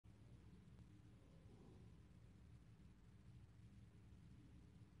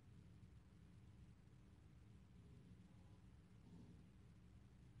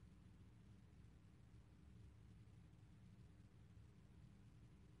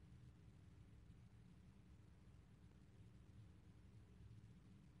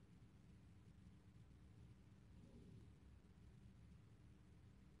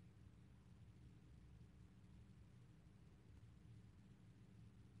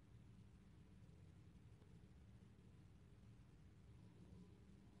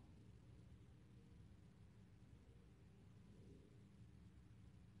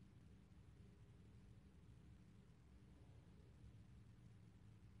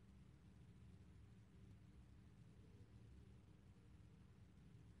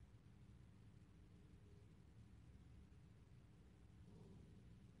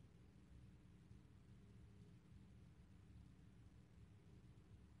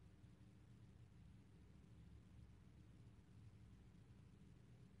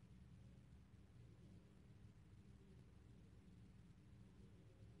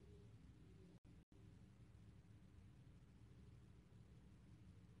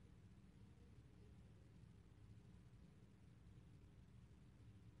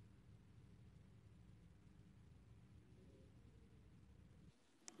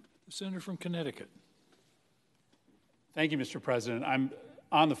The senator from Connecticut. Thank you, Mr. President. I'm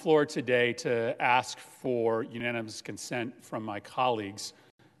on the floor today to ask for unanimous consent from my colleagues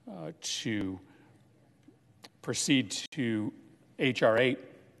to proceed to H.R. 8,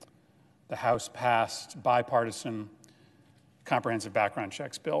 the House-passed bipartisan comprehensive background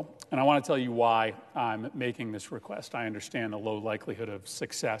checks bill. And I want to tell you why I'm making this request. I understand the low likelihood of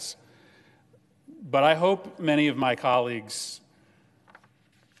success. But I hope many of my colleagues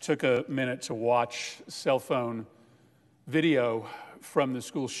took a minute to watch cell phone video from the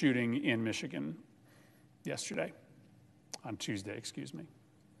school shooting in Michigan on Tuesday, excuse me.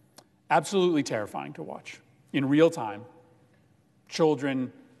 Absolutely terrifying to watch. In real time,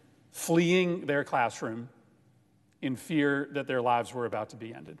 children fleeing their classroom in fear that their lives were about to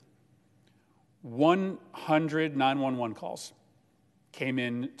be ended. 100 911 calls came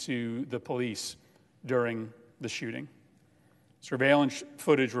in to the police during the shooting. Surveillance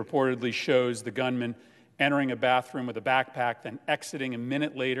footage reportedly shows the gunman entering a bathroom with a backpack, then exiting a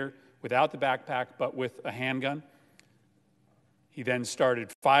minute later without the backpack but with a handgun. He then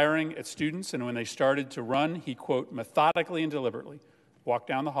started firing at students, and when they started to run, he, quote, methodically and deliberately walked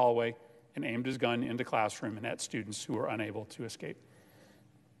down the hallway and aimed his gun into classroom and at students who were unable to escape.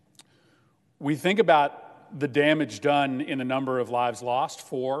 We think about the damage done in the number of lives lost,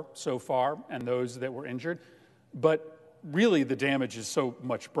 4 so far, and those that were injured, but really the damage is so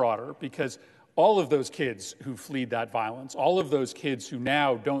much broader because all of those kids who fled that violence, all of those kids who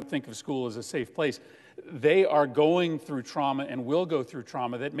now don't think of school as a safe place, they are going through trauma and will go through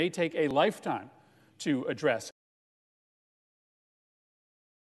trauma that may take a lifetime to address.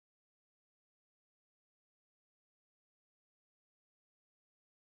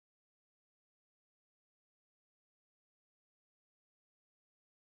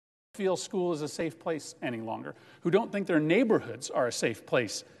 Feel school is a safe place any longer, who don't think their neighborhoods are a safe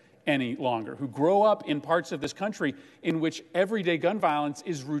place any longer, who grow up in parts of this country in which everyday gun violence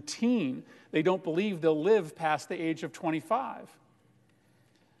is routine. They don't believe they'll live past the age of 25.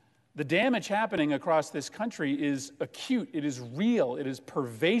 The damage happening across this country is acute, it is real, it is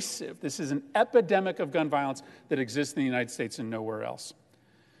pervasive. This is an epidemic of gun violence that exists in the United States and nowhere else.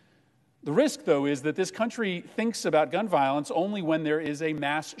 The risk, though, is that this country thinks about gun violence only when there is a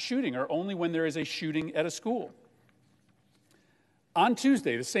mass shooting or only when there is a shooting at a school. On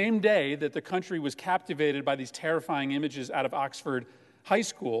Tuesday, the same day that the country was captivated by these terrifying images out of Oxford High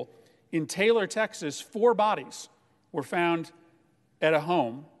School, in Taylor, Texas, 4 bodies were found at a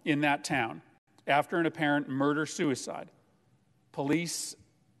home in that town after an apparent murder-suicide. Police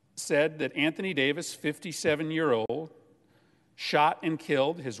said that Anthony Davis, 57-year-old, shot and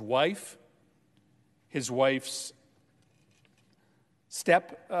killed his wife, his wife's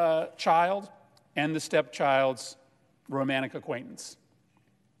stepchild, and the stepchild's romantic acquaintance.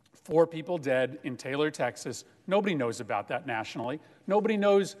 4 people dead in Taylor, Texas. Nobody knows about that nationally. Nobody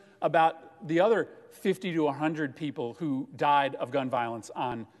knows about the other 50 to 100 people who died of gun violence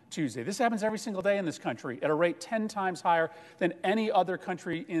on Tuesday. This happens every single day in this country at a rate 10 times higher than any other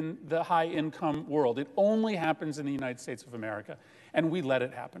country in the high-income world. It only happens in the United States of America, and we let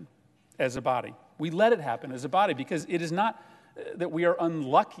it happen as a body. We let it happen as a body because it is not that we are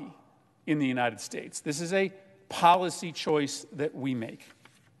unlucky in the United States. This is a policy choice that we make.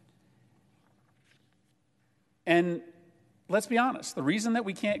 And let's be honest, the reason that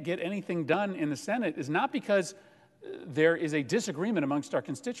we can't get anything done in the Senate is not because there is a disagreement amongst our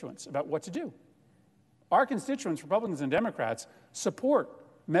constituents about what to do. Our constituents, Republicans and Democrats, support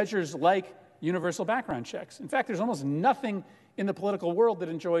measures like universal background checks. In fact, there's almost nothing in the political world that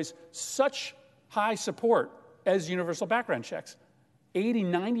enjoys such high support as universal background checks. 80,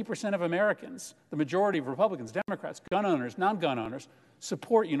 90% of Americans, the majority of Republicans, Democrats, gun owners, non-gun owners,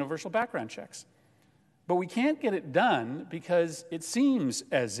 support universal background checks. But we can't get it done because it seems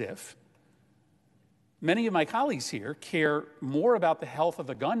as if many of my colleagues here care more about the health of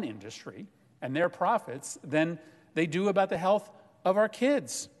the gun industry and their profits than they do about the health of our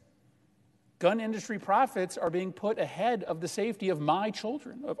kids. Gun industry profits are being put ahead of the safety of my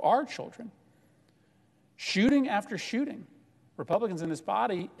children, of our children. Shooting after shooting, Republicans in this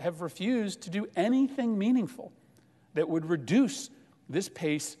body have refused to do anything meaningful that would reduce this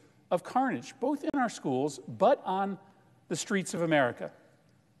pace of carnage, both in our schools but on the streets of America.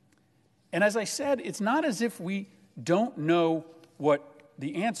 And as I said, it's not as if we don't know what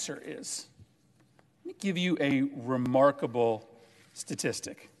the answer is. Let me give you a remarkable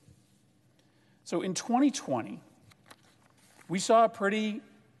statistic. So in 2020, we saw a pretty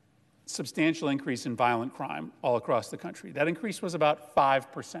substantial increase in violent crime all across the country. That increase was about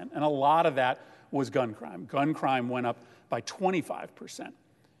 5%, and a lot of that was gun crime. Gun crime went up by 25%.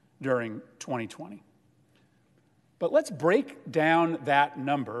 during 2020. But let's break down that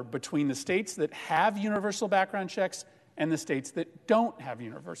number between the states that have universal background checks and the states that don't have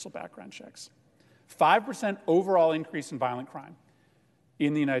universal background checks. 5% overall increase in violent crime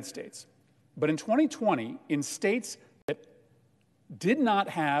in the United States. But in 2020, in states that did not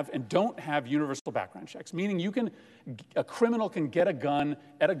have and don't have universal background checks, meaning a criminal can get a gun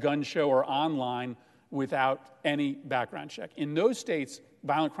at a gun show or online without any background check. In those states,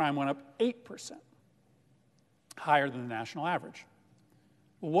 violent crime went up 8%, higher than the national average.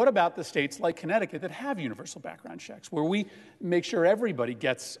 What about the states like Connecticut that have universal background checks, where we make sure everybody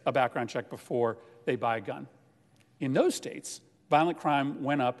gets a background check before they buy a gun? In those states, violent crime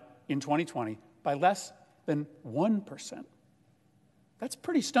went up in 2020 by less than 1%. That's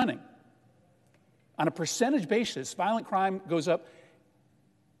pretty stunning. On a percentage basis, violent crime goes up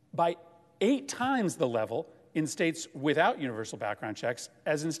by 8 times the level in states without universal background checks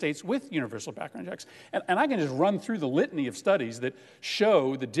as in states with universal background checks. And I can just run through the litany of studies that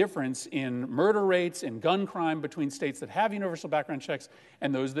show the difference in murder rates and gun crime between states that have universal background checks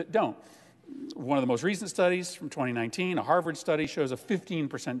and those that don't. One of the most recent studies from 2019, a Harvard study, shows a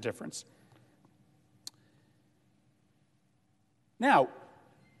 15% difference. Now,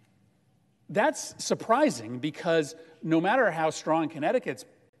 that's surprising because no matter how strong Connecticut's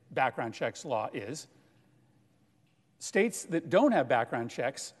background checks law is, states that don't have background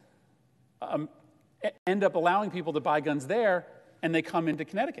checks end up allowing people to buy guns there, and they come into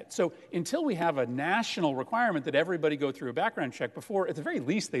Connecticut. So until we have a national requirement that everybody go through a background check before, at the very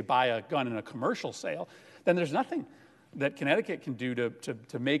least, they buy a gun in a commercial sale, then there's nothing that Connecticut can do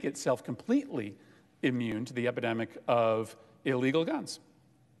to make itself completely immune to the epidemic of illegal guns.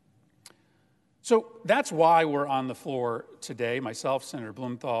 So that's why we're on the floor today, myself, Senator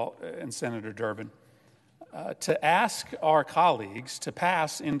Blumenthal, and Senator Durbin, to ask our colleagues to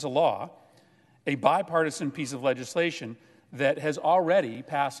pass into law a bipartisan piece of legislation that has already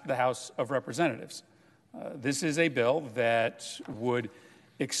passed the House of Representatives. This is a bill that would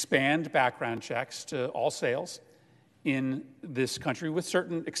expand background checks to all sales in this country, with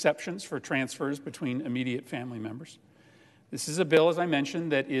certain exceptions for transfers between immediate family members. This is a bill, as I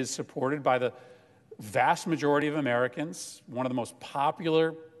mentioned, that is supported by the vast majority of Americans, one of the most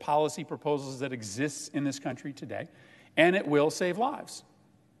popular policy proposals that exists in this country today, and it will save lives.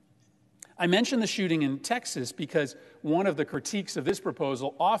 I mentioned the shooting in Texas because one of the critiques of this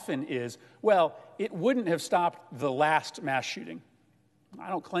proposal often is, well, it wouldn't have stopped the last mass shooting. I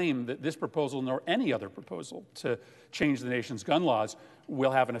don't claim that this proposal nor any other proposal to change the nation's gun laws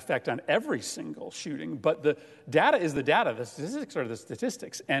will have an effect on every single shooting, but the data is the data, the statistics are the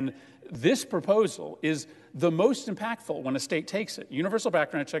statistics, and this proposal is the most impactful when a state takes it. Universal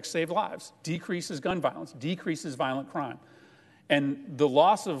background checks save lives, decreases gun violence, decreases violent crime. And the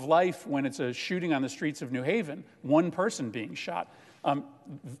loss of life when it's a shooting on the streets of New Haven, one person being shot,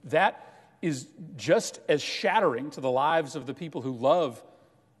 that is just as shattering to the lives of the people who love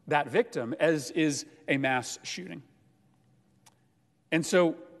that victim as is a mass shooting. And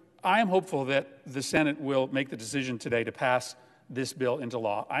so I am hopeful that the Senate will make the decision today to pass this bill into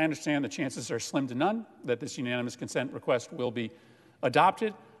law. I understand the chances are slim to none that this unanimous consent request will be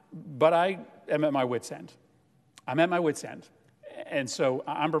adopted, but I am at my wit's end. I'm at my wit's end. And so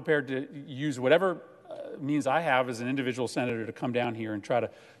I'm prepared to use whatever means I have as an individual senator to come down here and try to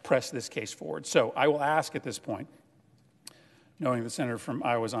press this case forward. So I will ask at this point, knowing the senator from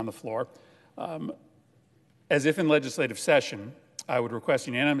Iowa is on the floor, as if in legislative session, I would request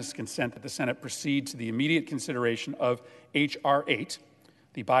unanimous consent that the Senate proceed to the immediate consideration of H.R. 8,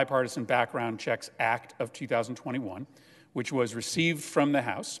 the Bipartisan Background Checks Act of 2021, which was received from the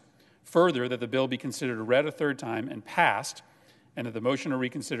House. Further, that the bill be considered read a third time and passed, and that the motion to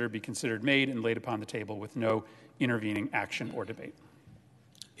reconsider be considered made and laid upon the table with no intervening action or debate.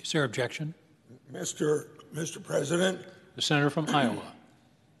 Is there objection? Mr. President. The senator from Iowa.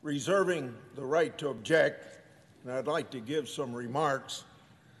 Reserving the right to object, and I'd like to give some remarks.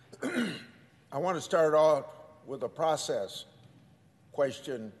 I want to start off with a process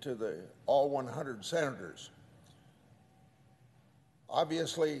question to all 100 senators.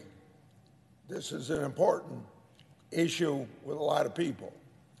 Obviously, this is an important issue with a lot of people.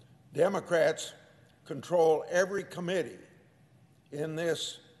 Democrats control every committee in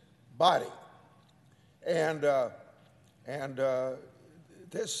this body, and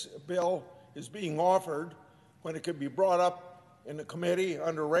this bill is being offered when it could be brought up in the committee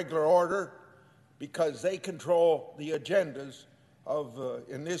under regular order because they control the agendas of,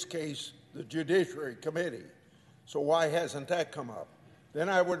 in this case, the Judiciary Committee. So why hasn't that come up? Then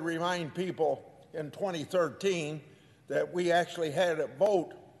I would remind people in 2013 that we actually had a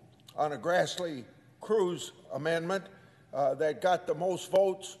vote on a Grassley Cruz amendment that got the most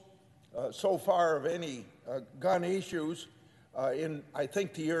votes so far of any gun issues in, I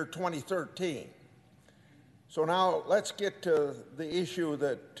think, the year 2013. So now let's get to the issue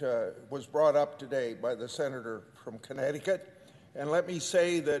that was brought up today by the senator from Connecticut. And let me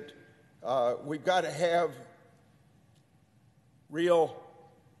say that we've got to have real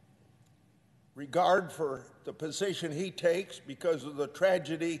regard for the position he takes because of the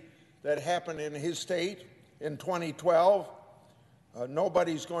tragedy that happened in his state in 2012.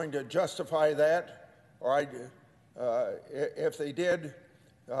 Nobody's going to justify that, or if they did,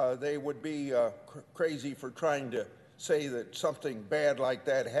 they would be crazy for trying to say that something bad like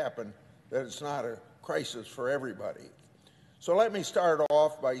that happened, that it's not a crisis for everybody. So let me start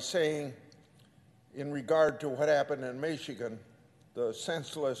off by saying, in regard to what happened in Michigan, the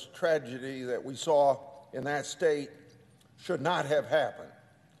senseless tragedy that we saw in that state should not have happened.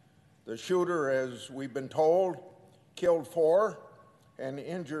 The shooter, as we've been told, killed 4 and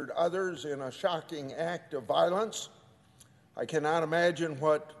injured others in a shocking act of violence. I cannot imagine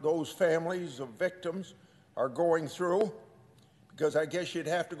what those families of victims are going through, because I guess you'd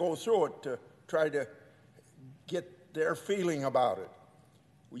have to go through it to try to get their feeling about it.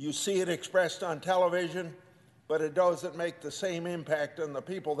 You see it expressed on television, but it doesn't make the same impact on the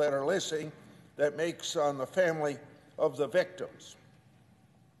people that are listening that makes on the family of the victims.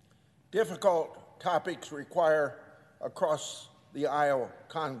 Difficult topics require across the aisle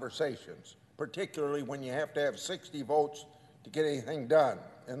conversations, particularly when you have to have 60 votes to get anything done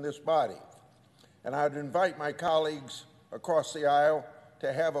in this body. And I'd invite my colleagues across the aisle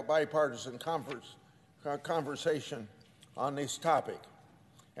to have a bipartisan conversation on this topic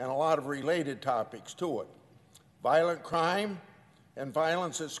and a lot of related topics to it. Violent crime and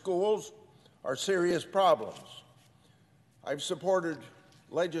violence at schools are serious problems. I've supported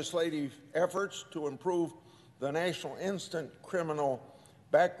legislative efforts to improve the National Instant Criminal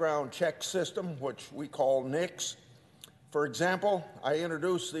Background Check System, which we call NICS. For example, I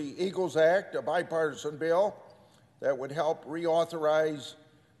introduced the Eagles Act, a bipartisan bill that would help reauthorize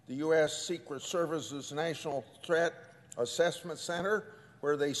the U.S. Secret Service's National Threat Assessment Center,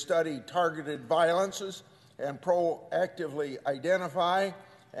 where they study targeted violences and proactively identify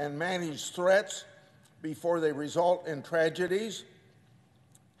and manage threats before they result in tragedies.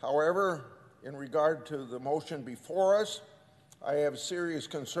 However, in regard to the motion before us, I have serious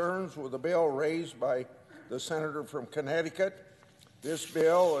concerns with the bill raised by the senator from Connecticut. This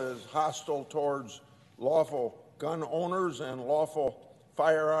bill is hostile towards lawful gun owners and lawful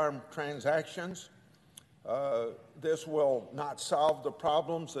firearm transactions. This will not solve the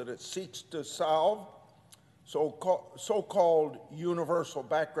problems that it seeks to solve. So-called universal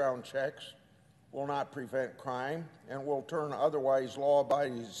background checks will not prevent crime and will turn otherwise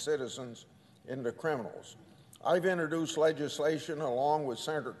law-abiding citizens into criminals. I've introduced legislation along with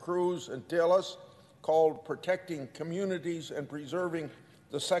Senator Cruz and Tillis called Protecting Communities and Preserving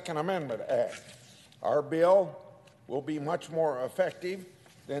the Second Amendment Act. Our bill will be much more effective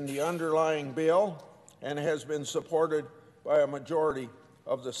than the underlying bill and has been supported by a majority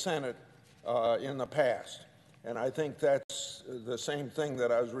of the Senate in the past. And I think that's the same thing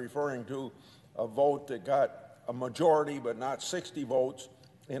that I was referring to, a vote that got a majority but not 60 votes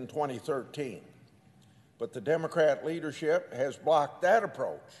in 2013. But the Democrat leadership has blocked that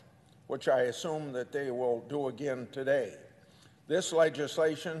approach, which I assume that they will do again today. This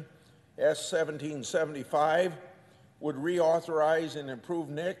legislation, S. 1775, would reauthorize and improve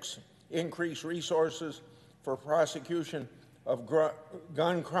NICS, increase resources for prosecution of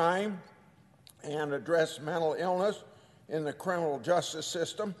gun crime, and address mental illness in the criminal justice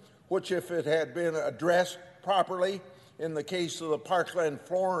system, which, if it had been addressed properly in the case of the Parkland,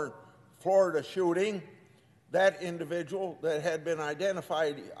 Florida shooting, that individual that had been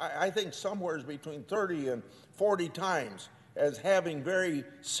identified, I think somewhere between 30 and 40 times as having very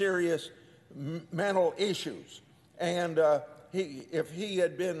serious mental issues. And if he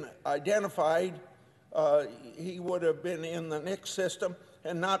had been identified, he would have been in the NICS system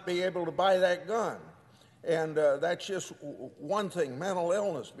and not be able to buy that gun. And that's just one thing, mental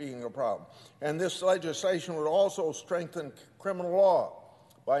illness being a problem. And this legislation would also strengthen criminal law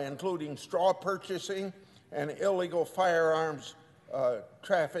by including straw purchasing and illegal firearms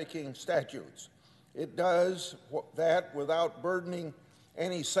trafficking statutes. It does that without burdening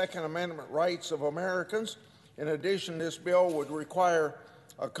any Second Amendment rights of Americans. In addition, this bill would require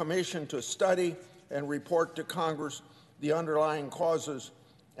a commission to study and report to Congress the underlying causes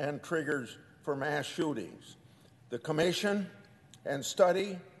and triggers for mass shootings. The commission and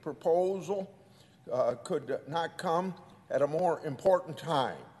study proposal could not come at a more important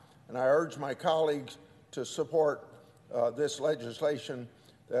time. and I urge my colleagues to support this legislation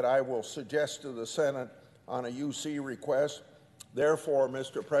that I will suggest to the Senate on a UC request. Therefore,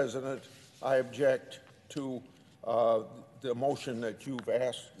 Mr. President, I object to the motion that you've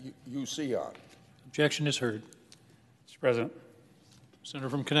asked UC on. Objection is heard. Mr. President. Senator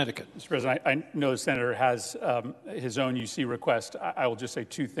from Connecticut. Mr. President, I know the Senator has his own UC request. I will just say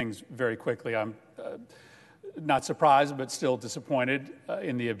two things very quickly. I'm not surprised, but still disappointed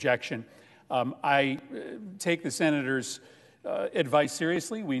in the objection. I take the Senator's advice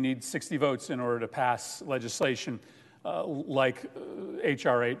seriously. We need 60 votes in order to pass legislation like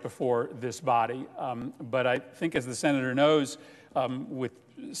H.R. 8 before this body. But I think, as the Senator knows, with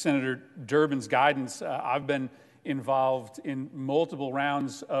Senator Durbin's guidance, I've been involved in multiple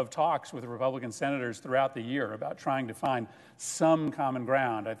rounds of talks with Republican senators throughout the year about trying to find some common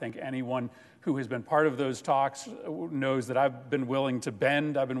ground. I think anyone who has been part of those talks knows that I've been willing to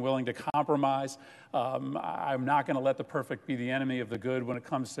bend, I've been willing to compromise. I'm not going to let the perfect be the enemy of the good when it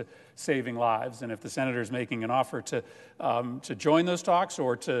comes to saving lives. And if the senator is making an offer to join those talks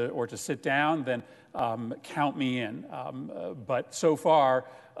or to sit down, then count me in. But so far,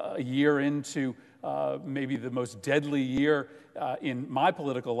 a year into maybe the most deadly year in my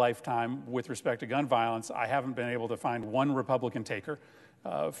political lifetime with respect to gun violence, I haven't been able to find one Republican taker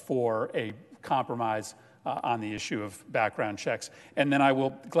for a compromise on the issue of background checks. And then I will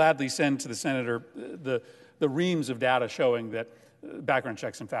gladly send to the Senator the reams of data showing that background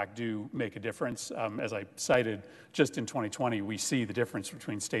checks, in fact, do make a difference. As I cited, just in 2020, we see the difference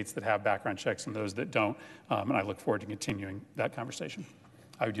between states that have background checks and those that don't. And I look forward to continuing that conversation.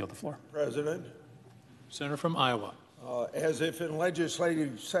 I would yield the floor. President. Senator from Iowa. As if in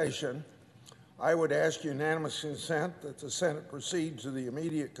legislative session, I would ask unanimous consent that the Senate proceed to the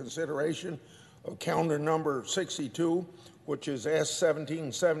immediate consideration of calendar number 62, which is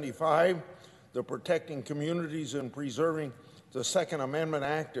S-1775, the Protecting Communities and Preserving the Second Amendment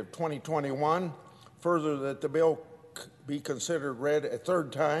Act of 2021. Further, that the bill be considered read a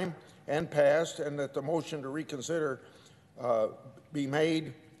third time and passed, and that the motion to reconsider be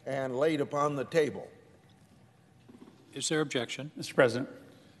made and laid upon the table. Is there objection? Mr. President.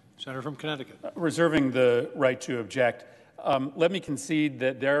 Senator from Connecticut. Reserving the right to object, let me concede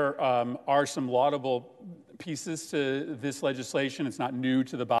that there are some laudable pieces to this legislation. It's not new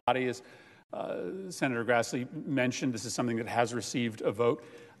to the body, as Senator Grassley mentioned. This is something that has received a vote.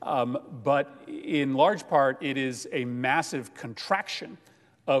 But in large part, it is a massive contraction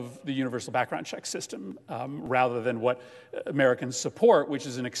of the universal background check system rather than what Americans support, which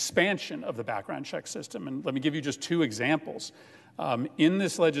is an expansion of the background check system. And let me give you just two examples. In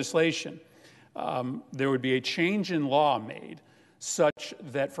this legislation, there would be a change in law made such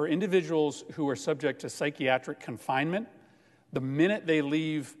that for individuals who are subject to psychiatric confinement, the minute they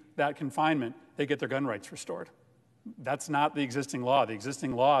leave that confinement, they get their gun rights restored. That's not the existing law. The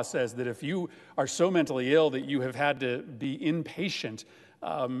existing law says that if you are so mentally ill that you have had to be inpatient,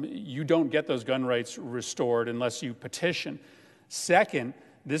 you don't get those gun rights restored unless you petition. Second,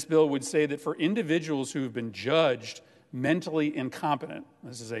 this bill would say that for individuals who have been judged mentally incompetent,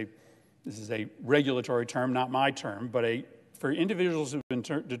 this is a regulatory term, not my term, but for individuals who have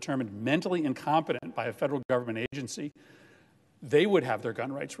been determined mentally incompetent by a federal government agency, they would have their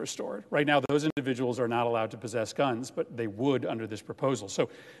gun rights restored. Right now, those individuals are not allowed to possess guns, but they would under this proposal. So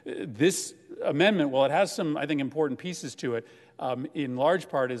this amendment, while it has some, I think, important pieces to it, in large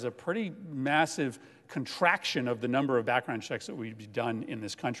part is a pretty massive contraction of the number of background checks that would be done in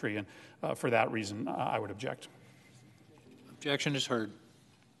this country. And for that reason, I would object. Objection is heard.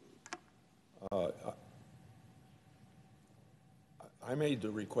 I made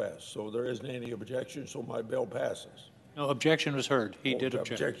the request, so there isn't any objection, so my bill passes. No, objection was heard. He did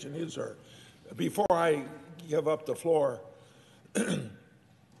object. Objection is heard. Before I give up the floor,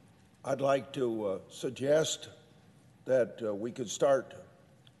 I'd like to suggest that we could start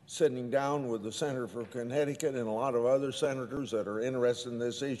sitting down with the senator from Connecticut and a lot of other senators that are interested in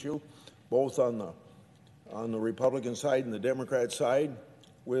this issue, both on the Republican side and the Democrat side,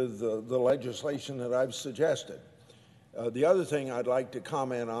 with the legislation that I've suggested. The other thing I'd like to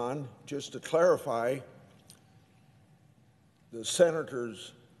comment on, just to clarify, the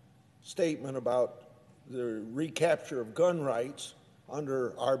senator's statement about the recapture of gun rights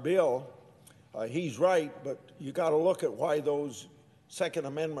under our bill, he's right, but you got to look at why those Second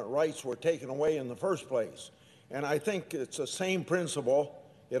Amendment rights were taken away in the first place. And I think it's the same principle.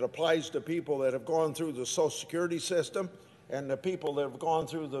 It applies to people that have gone through the Social Security system and the people that have gone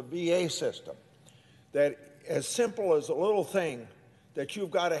through the VA system. That as simple as a little thing that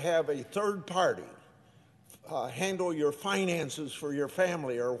you've got to have a third party handle your finances for your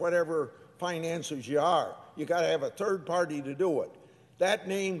family or whatever finances you are. You got to have a third party to do it. That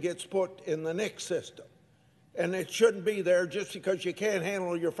name gets put in the NIC system. And it shouldn't be there just because you can't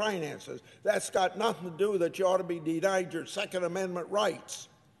handle your finances. That's got nothing to do that you ought to be denied your Second Amendment rights.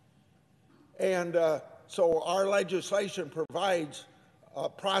 And so our legislation provides a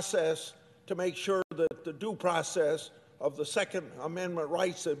process to make sure that the due process of the Second Amendment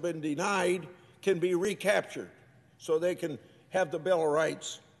rights that have been denied can be recaptured so they can have the Bill of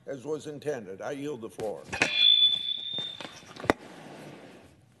Rights as was intended. I yield the floor.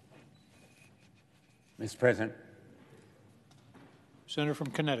 Mr. President. Senator from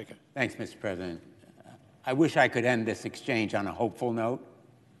Connecticut. Thanks, Mr. President. I wish I could end this exchange on a hopeful note.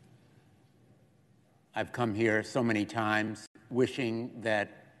 I've come here so many times wishing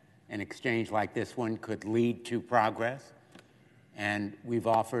that an exchange like this one could lead to progress, and we've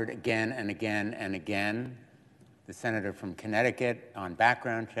offered again and again and again. The senator from Connecticut on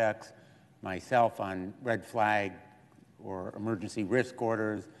background checks, myself on red flag or emergency risk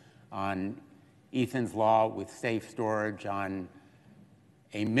orders, on Ethan's Law with safe storage, on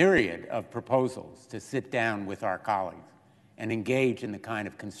a myriad of proposals to sit down with our colleagues and engage in the kind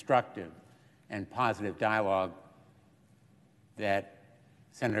of constructive and positive dialogue that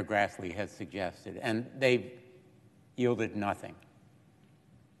Senator Grassley has suggested, and they've yielded nothing.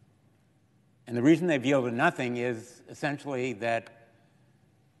 And the reason they've yielded nothing is essentially that,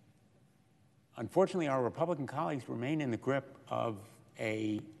 unfortunately, our Republican colleagues remain in the grip of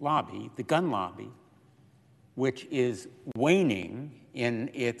a lobby, the gun lobby, which is waning in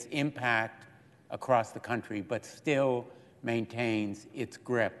its impact across the country, but still maintains its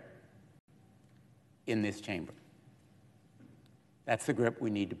grip in this chamber. That's the grip we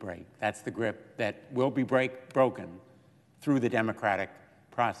need to break. That's the grip that will be broken through the democratic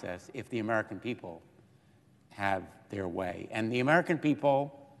process if the American people have their way. And the American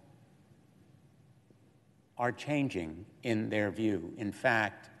people are changing in their view. In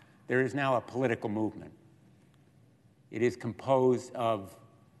fact, there is now a political movement. It is composed of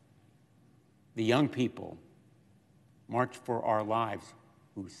the young people, March for Our Lives,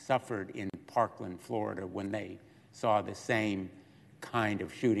 who suffered in Parkland, Florida, when they saw the same kind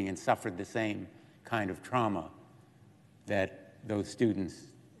of shooting and suffered the same kind of trauma that those students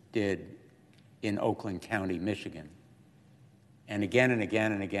did in Oakland County, Michigan. And again and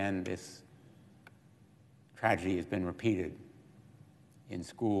again and again, this tragedy has been repeated in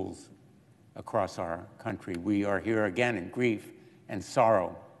schools across our country. We are here again in grief and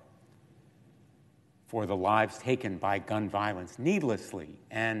sorrow for the lives taken by gun violence needlessly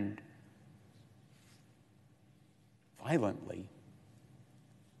and violently.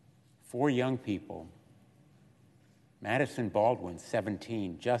 4 young people, Madison Baldwin,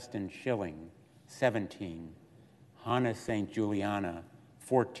 17, Justin Schilling, 17, Hannah St. Juliana,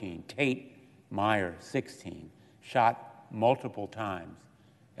 14, Tate Meyer, 16, shot multiple times,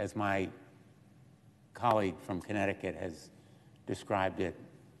 as my colleague from Connecticut has described it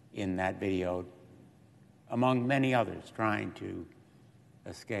in that video, among many others trying to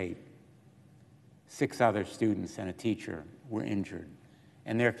escape. 6 other students and a teacher were injured,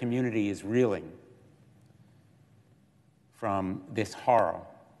 and their community is reeling from this horror,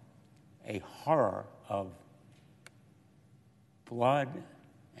 a horror of blood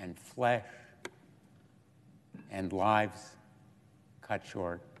and flesh and lives cut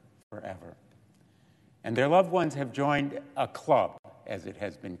short forever. And their loved ones have joined a club, as it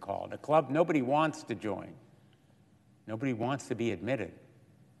has been called, a club nobody wants to join. Nobody wants to be admitted.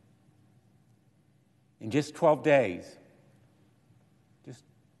 In just 12 days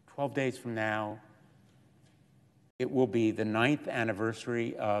from now, it will be the 9th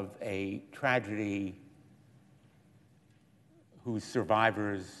anniversary of a tragedy whose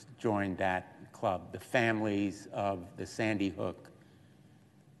survivors joined that club, the families of the Sandy Hook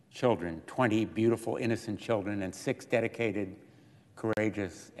children, 20 beautiful, innocent children, and 6 dedicated,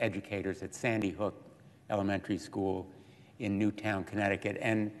 courageous educators at Sandy Hook Elementary School in Newtown, Connecticut.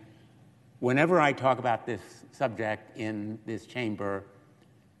 And whenever I talk about this subject in this chamber,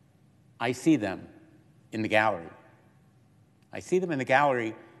 I see them in the gallery. I see them in the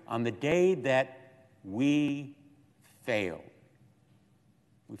gallery on the day that we failed.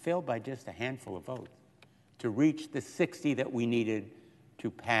 We failed by just a handful of votes to reach the 60 that we needed to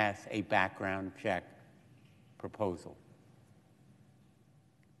pass a background check proposal.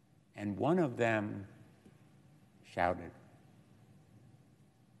 And one of them shouted,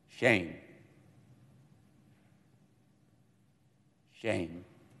 "Shame. Shame."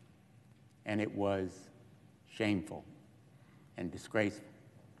 And it was shameful and disgraceful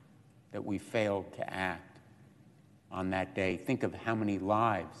that we failed to act on that day. Think of how many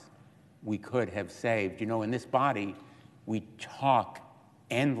lives we could have saved. You know, in this body, we talk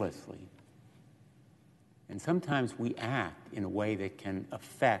endlessly. And sometimes we act in a way that can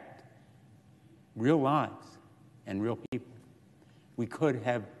affect real lives and real people. We could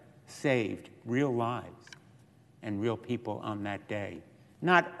have saved real lives and real people on that day.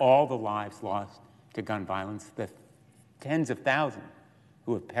 Not all the lives lost to gun violence, the tens of thousands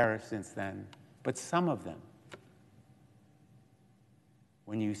who have perished since then, but some of them.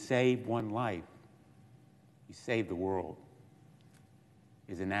 When you save one life, you save the world,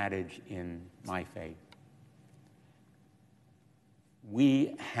 is an adage in my faith.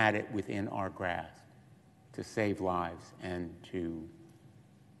 We had it within our grasp to save lives and to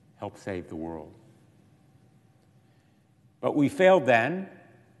help save the world. But we failed then,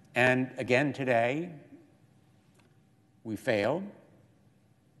 and again today, we failed,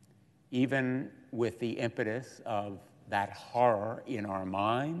 even with the impetus of that horror in our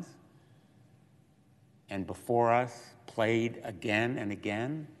minds and before us, played again and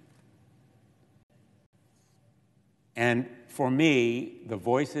again. And for me, the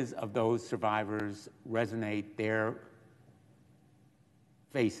voices of those survivors resonate, their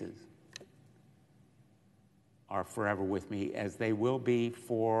faces are forever with me, as they will be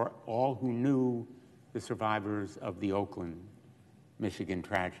for all who knew the survivors of the Oakland, Michigan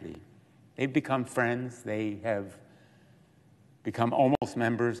tragedy. They've become friends. They have become almost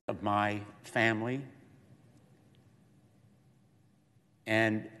members of my family.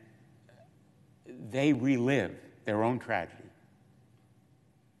 And they relive their own tragedy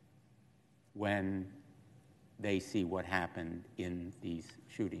when they see what happened in these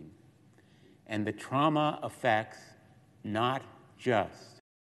shootings. And the trauma affects not just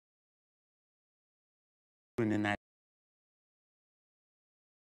in that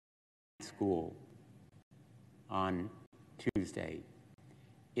school on Tuesday.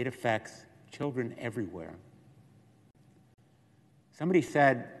 It affects children everywhere. Somebody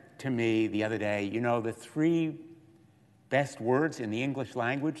said to me the other day, you know, the 3 best words in the English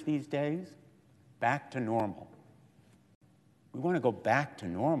language these days, back to normal. We want to go back to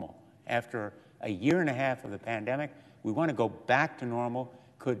normal. After a year and a half of the pandemic, we want to go back to normal,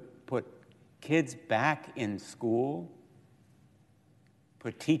 could put kids back in school,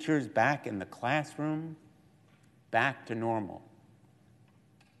 put teachers back in the classroom, back to normal.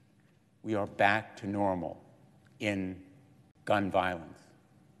 We are back to normal in gun violence.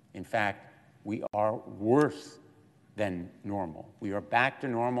 In fact, we are worse than normal. We are back to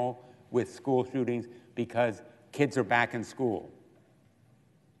normal with school shootings because kids are back in school.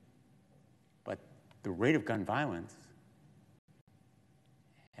 But the rate of gun violence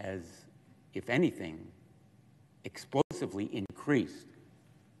has, if anything, explosively increased.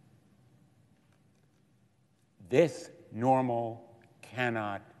 This normal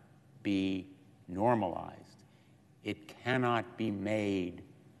cannot be normalized. It cannot be made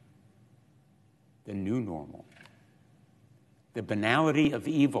the new normal. The banality of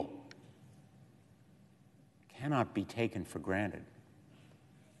evil cannot be taken for granted.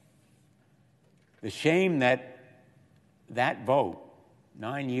 The shame that that vote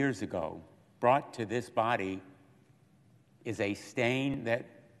 9 years ago brought to this body is a stain that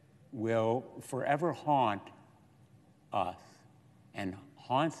will forever haunt us and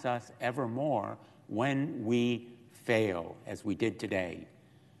haunts us evermore when we fail, as we did today,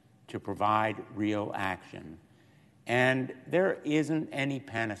 to provide real action. And there isn't any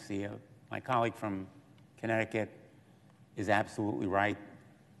panacea. My colleague from Connecticut is absolutely right.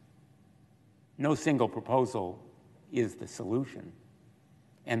 No single proposal is the solution.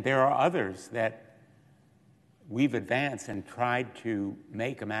 And there are others that we've advanced and tried to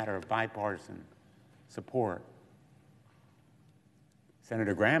make a matter of bipartisan support.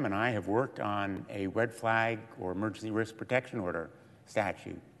 Senator Graham and I have worked on a red flag or emergency risk protection order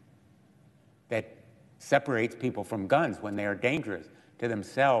statute that separates people from guns when they are dangerous to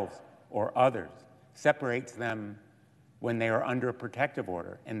themselves or others, separates them when they are under a protective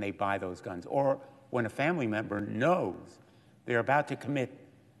order and they buy those guns, or when a family member knows they're about to commit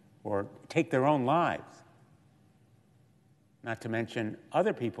or take their own lives, not to mention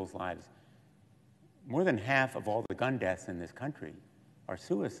other people's lives. More than half of all the gun deaths in this country are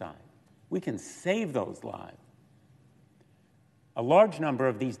suicide. We can save those lives. A large number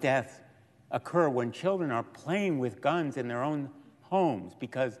of these deaths occur when children are playing with guns in their own homes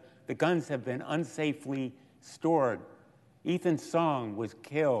because the guns have been unsafely stored. Ethan Song was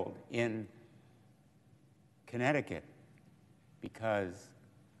killed in Connecticut because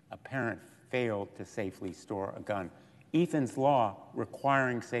a parent failed to safely store a gun. Ethan's law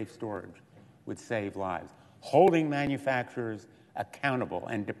requiring safe storage would save lives. holding manufacturers accountable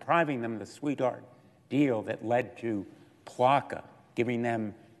and depriving them of the sweetheart deal that led to PLACA, giving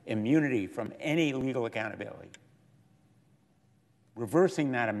them immunity from any legal accountability.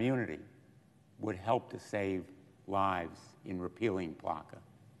 Reversing that immunity would help to save lives in repealing PLACA.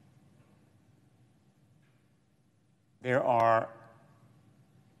 There are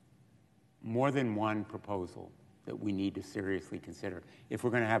more than one proposal that we need to seriously consider if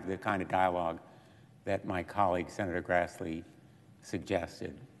we're going to have the kind of dialogue that my colleague, Senator Grassley,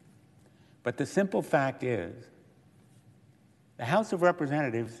 suggested. But the simple fact is, the House of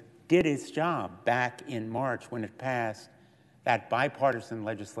Representatives did its job back in March when it passed that bipartisan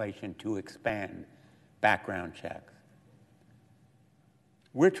legislation to expand background checks.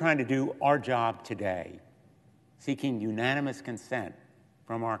 We're trying to do our job today, seeking unanimous consent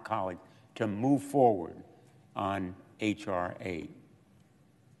from our colleagues to move forward on H.R. 8.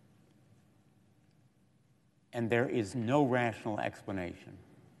 And there is no rational explanation,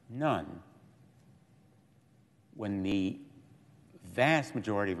 none, when the vast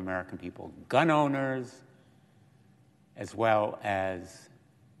majority of American people, gun owners, as well as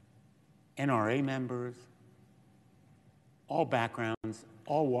NRA members, all backgrounds,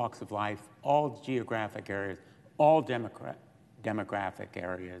 all walks of life, all geographic areas, all demographic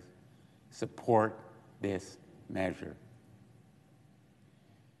areas, support this measure.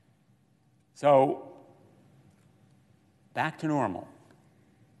 So, back to normal.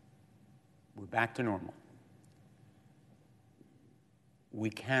 We're back to normal. We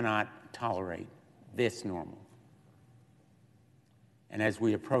cannot tolerate this normal. And as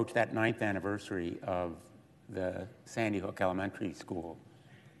we approach that 9th anniversary of the Sandy Hook Elementary School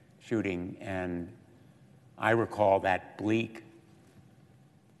shooting, and I recall that bleak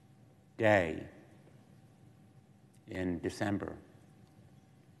day in December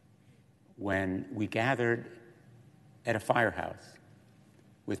when we gathered at a firehouse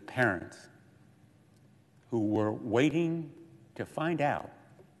with parents who were waiting to find out,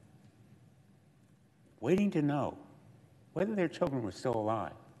 waiting to know whether their children were still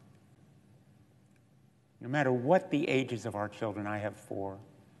alive. No matter what the ages of our children, I have 4,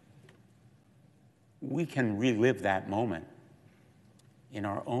 we can relive that moment in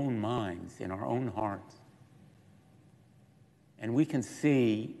our own minds, in our own hearts. And we can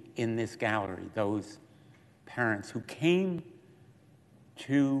see in this gallery those parents who came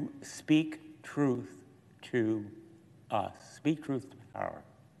to speak truth to us, speak truth to power,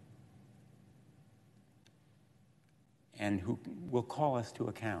 and who will call us to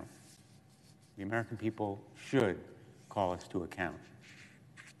account. The American people should call us to account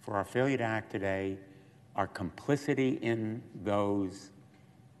for our failure to act today, our complicity in those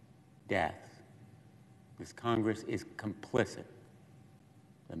deaths. This Congress is complicit.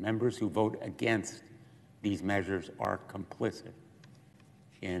 The members who vote against these measures are complicit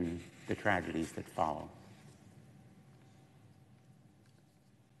in the tragedies that follow.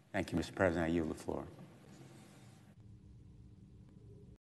 Thank you, Mr. President. I yield the floor.